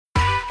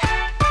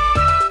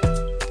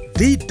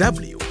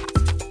DW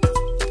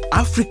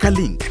Africa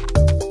Link.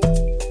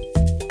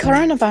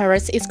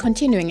 Coronavirus is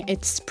continuing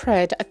its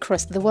spread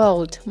across the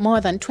world.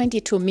 More than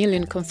 22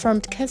 million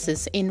confirmed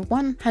cases in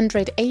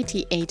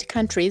 188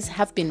 countries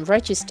have been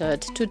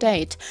registered to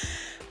date.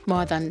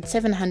 More than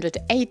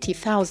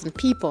 780,000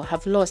 people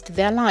have lost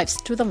their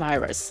lives to the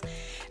virus.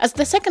 As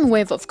the second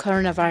wave of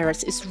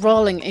coronavirus is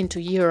rolling into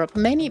Europe,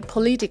 many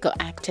political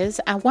actors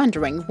are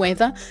wondering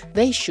whether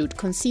they should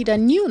consider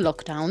new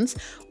lockdowns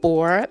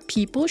or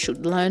people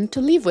should learn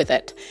to live with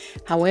it.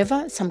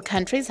 However, some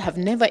countries have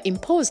never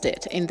imposed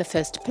it in the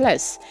first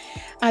place.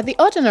 Are the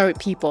ordinary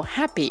people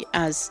happy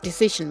as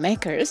decision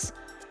makers?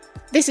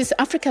 This is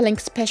Africa Link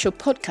special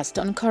podcast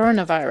on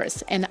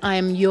coronavirus, and I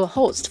am your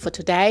host for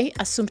today,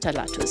 Assumpta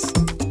Latus.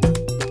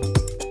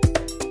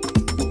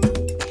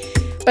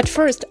 But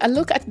first, a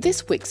look at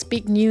this week's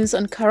big news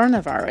on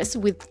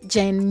coronavirus with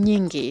Jen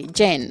Nyingi.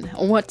 Jen,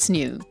 what's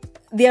new?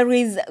 There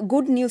is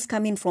good news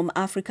coming from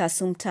Africa,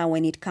 Assumpta,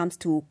 when it comes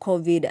to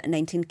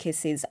COVID-19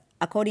 cases.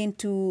 According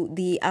to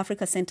the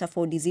Africa Center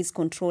for Disease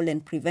Control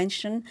and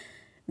Prevention,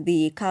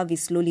 the curve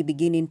is slowly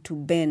beginning to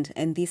bend,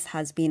 and this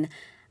has been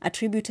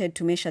attributed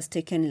to measures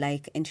taken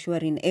like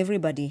ensuring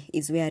everybody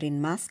is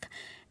wearing masks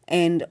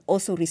and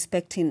also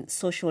respecting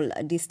social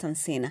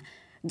distancing.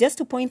 Just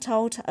to point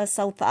out,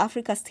 South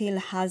Africa still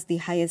has the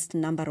highest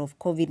number of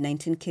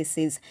COVID-19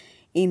 cases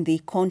in the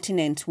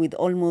continent, with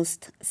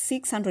almost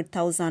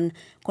 600,000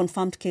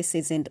 confirmed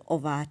cases and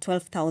over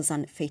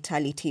 12,000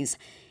 fatalities.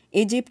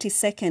 Egypt is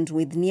second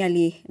with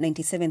nearly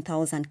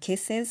 97,000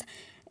 cases,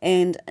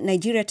 and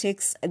Nigeria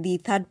takes the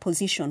third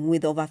position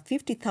with over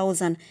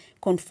 50,000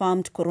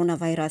 confirmed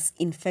coronavirus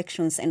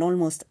infections and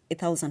almost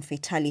 1,000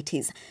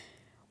 fatalities.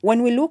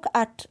 When we look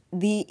at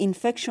the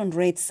infection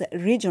rates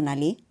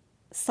regionally,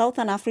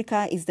 Southern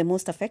Africa is the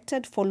most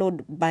affected,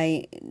 followed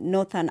by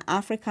Northern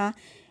Africa,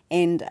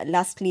 and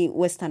lastly,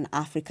 Western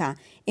Africa.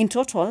 In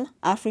total,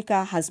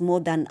 Africa has more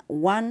than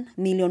 1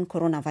 million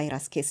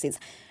coronavirus cases.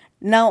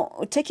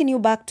 Now, taking you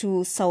back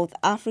to South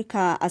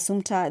Africa,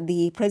 Assumpta,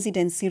 the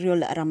President Cyril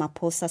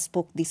Ramaphosa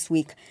spoke this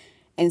week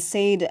and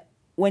said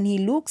when he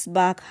looks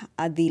back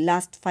at the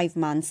last 5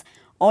 months,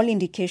 all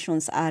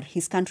indications are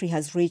his country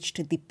has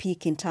reached the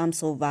peak in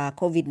terms of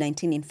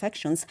COVID-19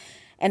 infections,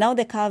 and now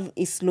the curve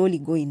is slowly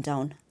going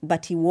down.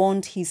 But he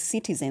warned his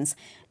citizens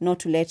not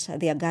to let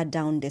their guard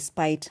down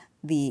despite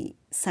the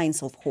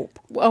signs of hope.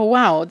 Oh,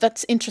 wow,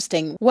 that's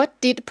interesting. What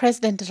did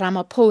President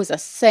Ramaphosa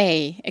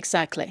say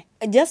exactly?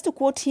 Just to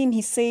quote him,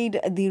 he said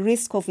the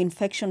risk of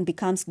infection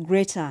becomes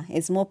greater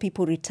as more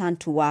people return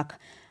to work,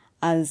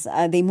 as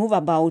they move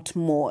about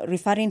more,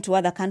 referring to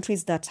other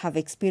countries that have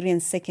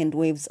experienced second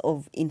waves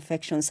of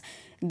infections.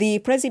 The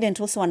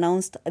president also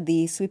announced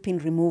the sweeping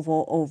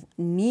removal of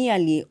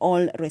nearly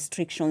all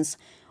restrictions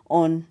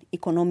on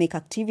economic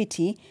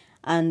activity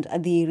and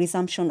the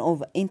resumption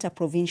of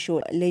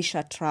interprovincial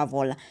leisure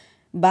travel.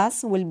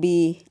 Bars will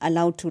be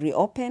allowed to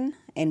reopen,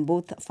 and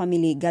both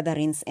family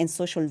gatherings and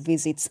social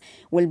visits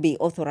will be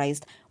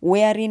authorized.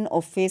 Wearing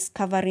of face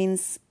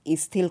coverings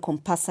is still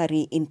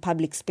compulsory in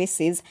public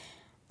spaces,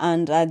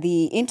 and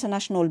the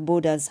international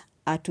borders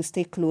are to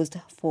stay closed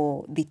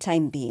for the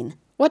time being.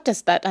 What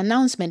does that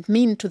announcement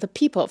mean to the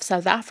people of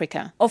South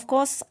Africa? Of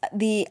course,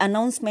 the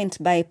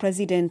announcement by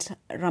President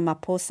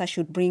Ramaphosa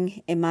should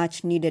bring a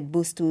much-needed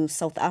boost to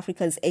South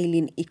Africa's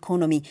ailing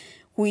economy,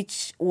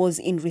 which was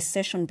in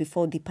recession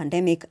before the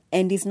pandemic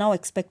and is now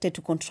expected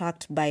to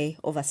contract by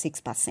over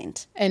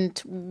 6%. And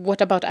what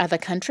about other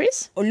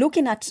countries?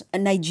 Looking at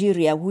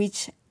Nigeria,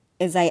 which,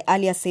 as I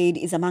earlier said,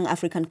 is among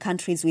African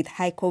countries with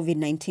high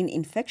COVID-19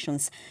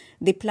 infections,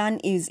 the plan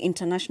is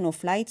international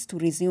flights to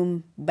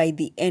resume by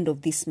the end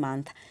of this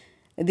month.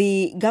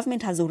 The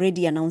government has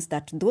already announced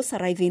that those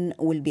arriving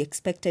will be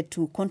expected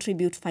to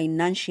contribute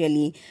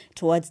financially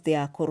towards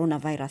their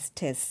coronavirus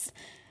tests.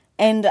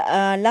 And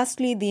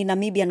lastly, the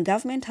Namibian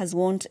government has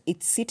warned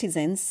its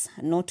citizens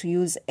not to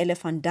use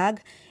elephant dung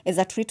as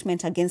a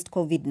treatment against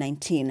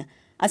COVID-19.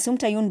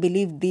 Assumpta Yun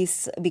believed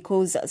this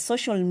because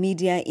social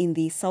media in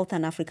the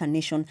Southern African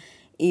nation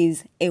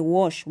is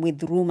awash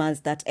with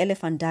rumors that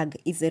elephant dung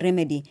is a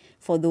remedy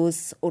for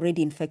those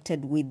already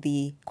infected with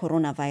the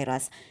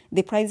coronavirus.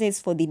 The prices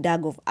for the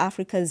dung of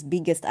Africa's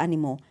biggest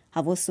animal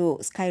have also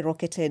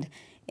skyrocketed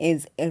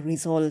as a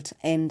result,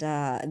 and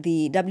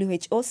the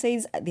WHO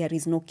says there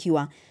is no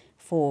cure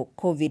for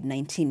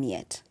COVID-19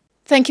 yet.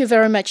 Thank you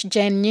very much,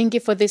 Jen Nyingi,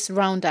 for this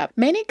roundup.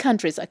 Many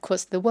countries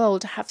across the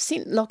world have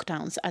seen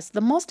lockdowns as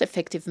the most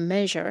effective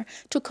measure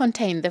to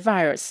contain the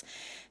virus.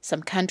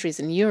 Some countries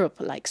in Europe,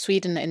 like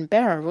Sweden and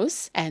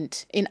Belarus,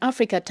 and in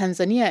Africa,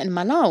 Tanzania and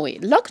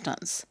Malawi,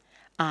 lockdowns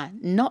are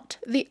not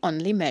the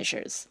only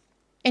measures.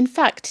 In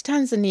fact,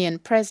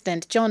 Tanzanian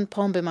President John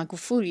Pombe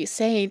Magufuli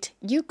said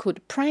you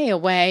could pray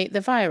away the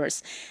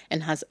virus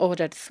and has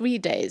ordered 3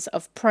 days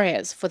of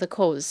prayers for the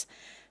cause.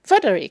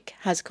 Frederick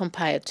has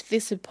compiled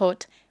this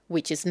report,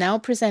 which is now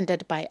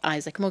presented by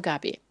Isaac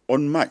Mugabe.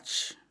 On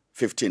March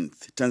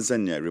 15th,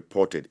 Tanzania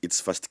reported its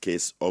first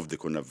case of the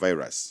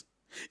coronavirus.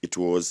 It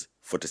was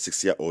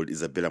 46-year-old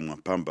Isabella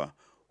Mwampamba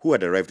who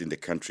had arrived in the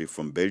country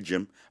from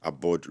Belgium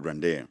aboard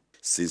Rwandair.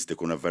 Since the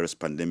coronavirus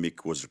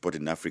pandemic was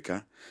reported in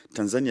Africa,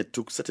 Tanzania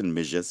took certain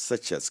measures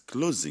such as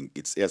closing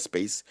its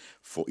airspace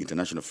for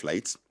international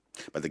flights,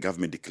 but the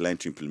government declined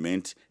to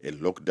implement a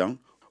lockdown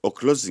or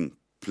closing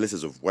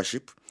places of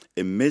worship,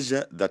 a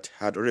measure that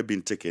had already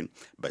been taken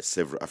by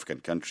several African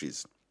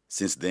countries.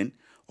 Since then,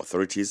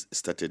 authorities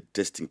started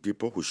testing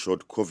people who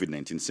showed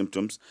COVID-19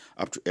 symptoms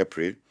up to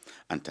April,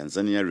 and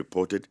Tanzania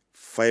reported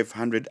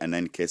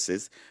 509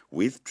 cases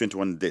with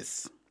 21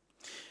 deaths.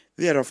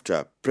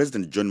 Thereafter,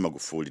 President John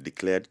Magufuli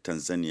declared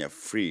Tanzania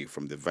free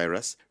from the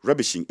virus,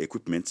 rubbishing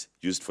equipment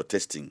used for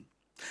testing.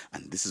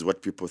 And this is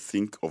what people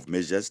think of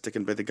measures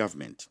taken by the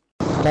government.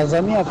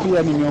 Tanzania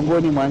pia ni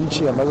miongoni mwa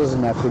nchi ambazo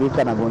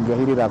zimeathirika na gonjwa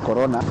hili la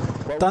corona.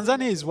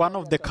 Tanzania is one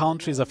of the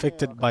countries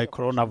affected by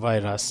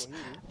coronavirus.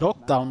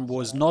 Lockdown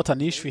was not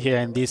an issue here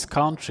in this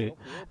country.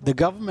 The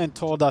government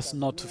told us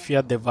not to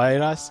fear the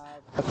virus.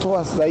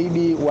 Atoa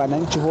zaidi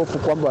wananchi hofu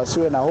kwamba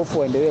wasiwe na hofu,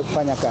 waendelee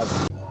kufanya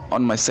kazi.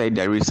 On my side,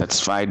 I'm really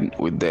satisfied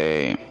with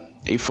the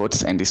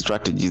efforts and the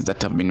strategies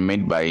that have been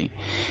made by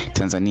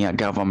Tanzania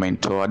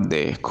government toward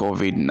the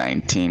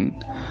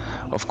COVID-19.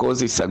 Of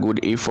course, it's a good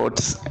effort.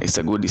 It's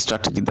a good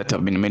strategy that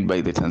have been made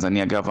by the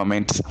Tanzania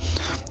government.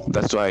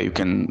 That's why you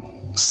can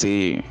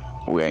see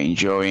we are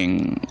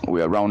enjoying,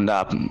 we are round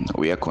up,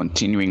 we are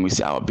continuing with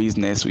our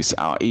business, with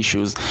our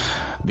issues,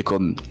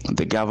 because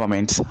the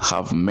government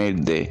have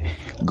made the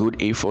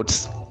good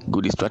efforts,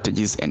 good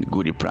strategies, and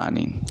good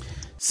planning.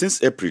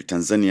 Since April,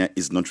 Tanzania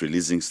is not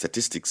releasing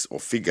statistics or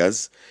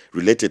figures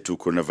related to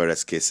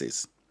coronavirus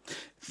cases.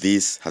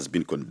 This has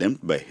been condemned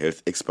by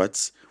health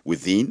experts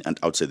within and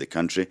outside the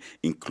country,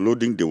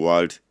 including the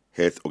World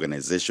Health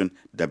Organization,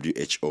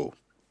 WHO.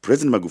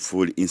 President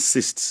Magufuli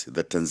insists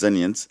that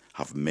Tanzanians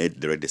have made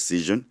the right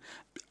decision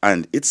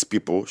and its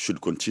people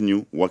should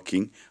continue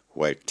working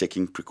while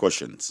taking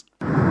precautions.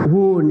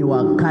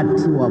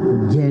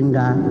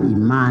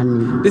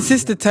 This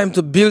is the time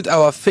to build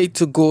our faith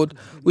to God.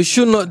 We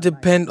should not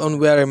depend on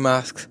wearing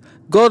masks.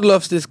 God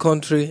loves this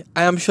country.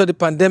 I am sure the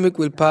pandemic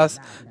will pass,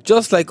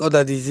 just like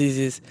other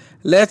diseases.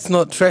 Let's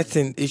not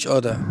threaten each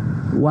other.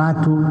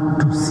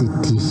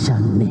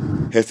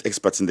 Health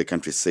experts in the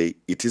country say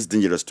it is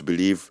dangerous to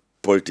believe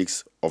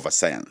politics over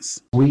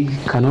science. We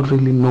cannot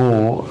really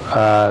know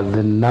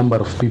the number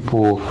of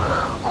people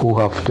who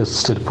have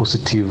tested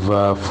positive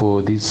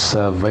for this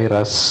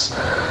virus,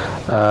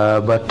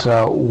 but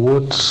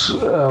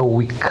what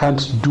we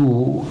can't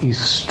do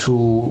is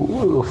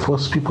to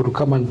force people to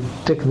come and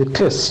take the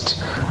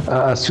test.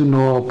 As you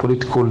know,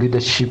 political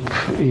leadership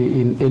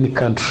in any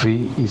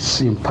country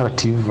is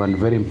imperative and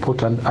very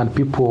important, and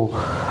people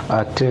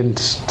tend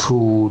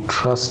to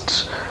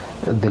trust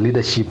the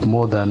leadership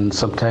more than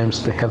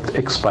sometimes the health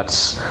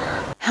experts.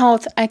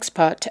 Health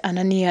expert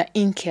Anania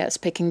Inkia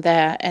speaking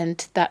there,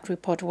 and that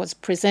report was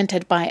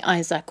presented by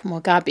Isaac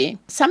Mugabe.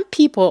 Some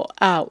people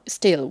are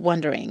still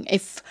wondering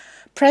if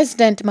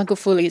President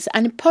Magufuli's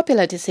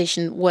unpopular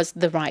decision was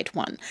the right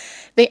one.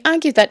 They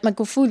argue that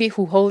Magufuli,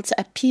 who holds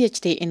a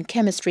PhD in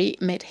chemistry,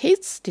 made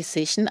his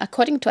decision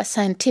according to a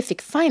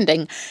scientific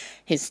finding.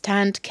 His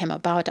stand came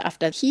about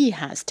after he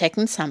has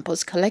taken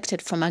samples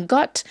collected from a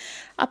goat,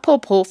 a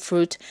pawpaw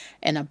fruit,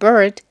 and a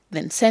bird,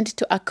 then sent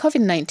to a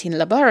COVID-19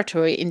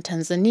 laboratory in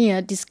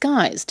Tanzania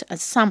disguised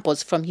as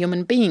samples from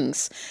human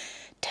beings,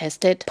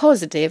 tested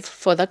positive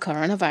for the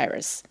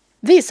coronavirus.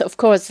 This, of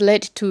course,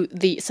 led to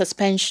the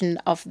suspension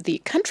of the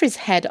country's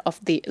head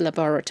of the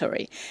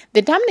laboratory.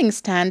 The damning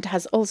stand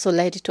has also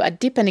led to a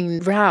deepening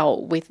row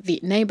with the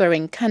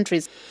neighboring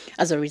countries.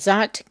 As a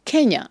result,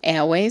 Kenya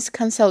Airways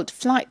cancelled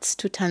flights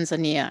to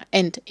Tanzania,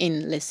 and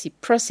in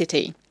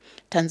reciprocity,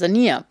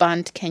 Tanzania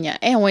banned Kenya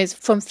Airways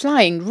from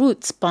flying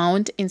routes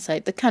bound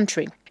inside the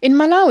country. In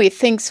Malawi,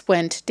 things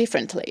went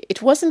differently.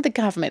 It wasn't the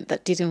government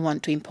that didn't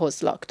want to impose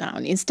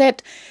lockdown.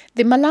 Instead,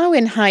 the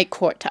Malawian High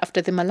Court,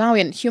 after the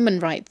Malawian Human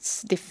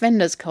Rights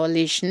Defenders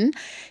Coalition,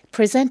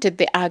 presented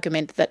the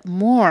argument that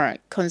more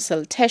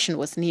consultation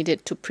was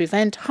needed to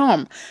prevent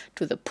harm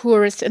to the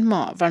poorest and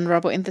more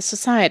vulnerable in the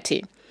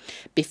society.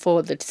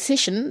 Before the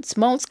decision,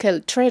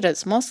 small-scale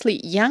traders,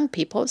 mostly young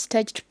people,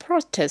 staged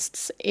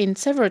protests in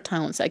several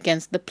towns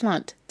against the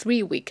planned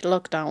 3-week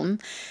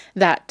lockdown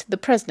that the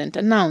president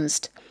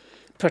announced.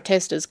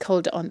 Protesters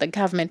called on the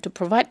government to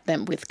provide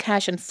them with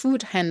cash and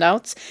food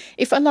handouts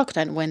if a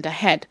lockdown went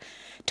ahead.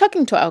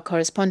 Talking to our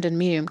correspondent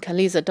Miriam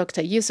Kaliza,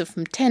 Dr. Yusuf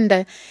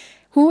Mtende,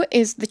 who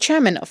is the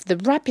chairman of the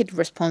Rapid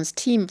Response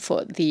Team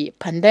for the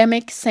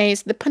pandemic,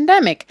 says the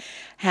pandemic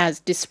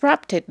has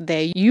disrupted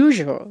their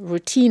usual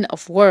routine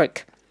of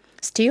work.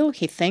 Still,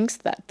 he thinks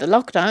that the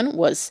lockdown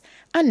was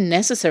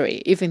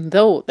unnecessary, even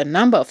though the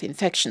number of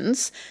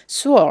infections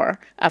soared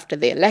after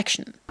the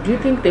election. Do you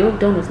think the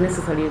lockdown was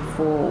necessary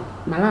for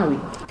Malawi?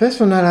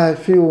 Personally, I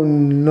feel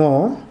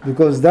no,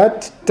 because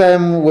that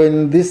time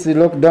when this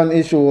lockdown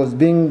issue was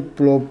being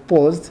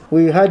proposed,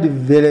 we had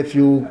very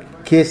few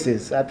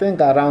cases, I think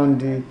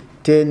around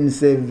 10,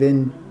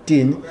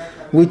 17,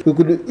 which we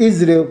could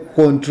easily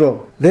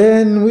control.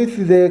 Then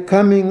with the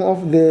coming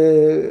of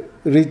the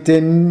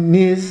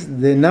returnees,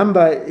 the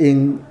number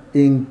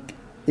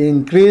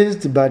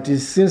increased, but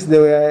since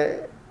there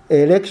were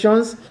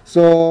elections,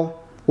 so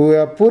we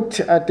were put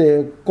at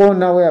a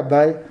corner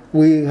whereby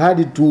we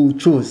had to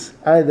choose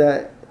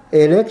either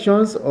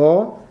elections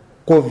or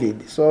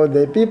COVID. So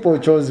the people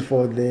chose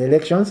for the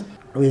elections.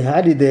 We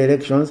had the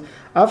elections.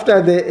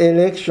 After the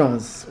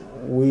elections,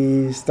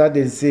 we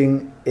started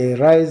seeing a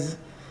rise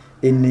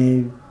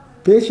in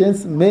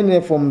patients,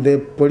 mainly from the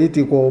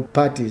political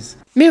parties.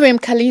 Miriam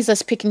Kaliza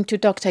speaking to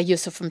Dr.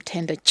 Yusuf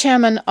Mtende,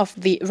 chairman of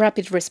the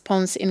Rapid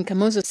Response in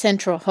Kamuzu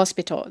Central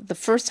Hospital, the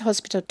first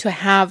hospital to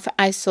have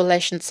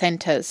isolation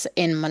centers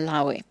in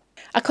Malawi.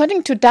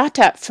 According to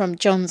data from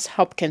Johns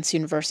Hopkins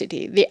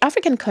University, the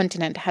African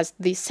continent has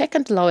the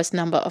second lowest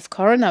number of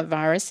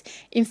coronavirus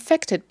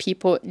infected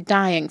people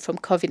dying from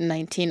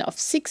COVID-19 of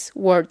 6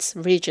 world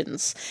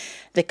regions.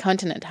 The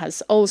continent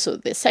has also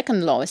the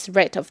second lowest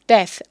rate of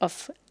death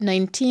of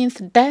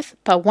 19th death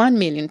per 1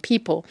 million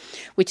people,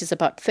 which is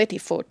about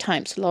 34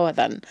 times lower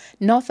than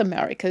North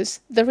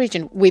America's, the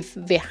region with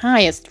the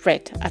highest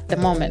rate at the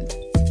moment.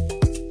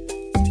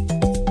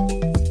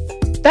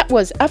 That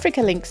was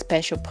Africa Link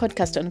special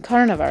podcast on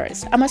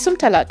coronavirus. I'm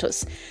Assumpta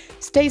Latos.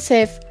 Stay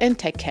safe and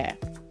take care.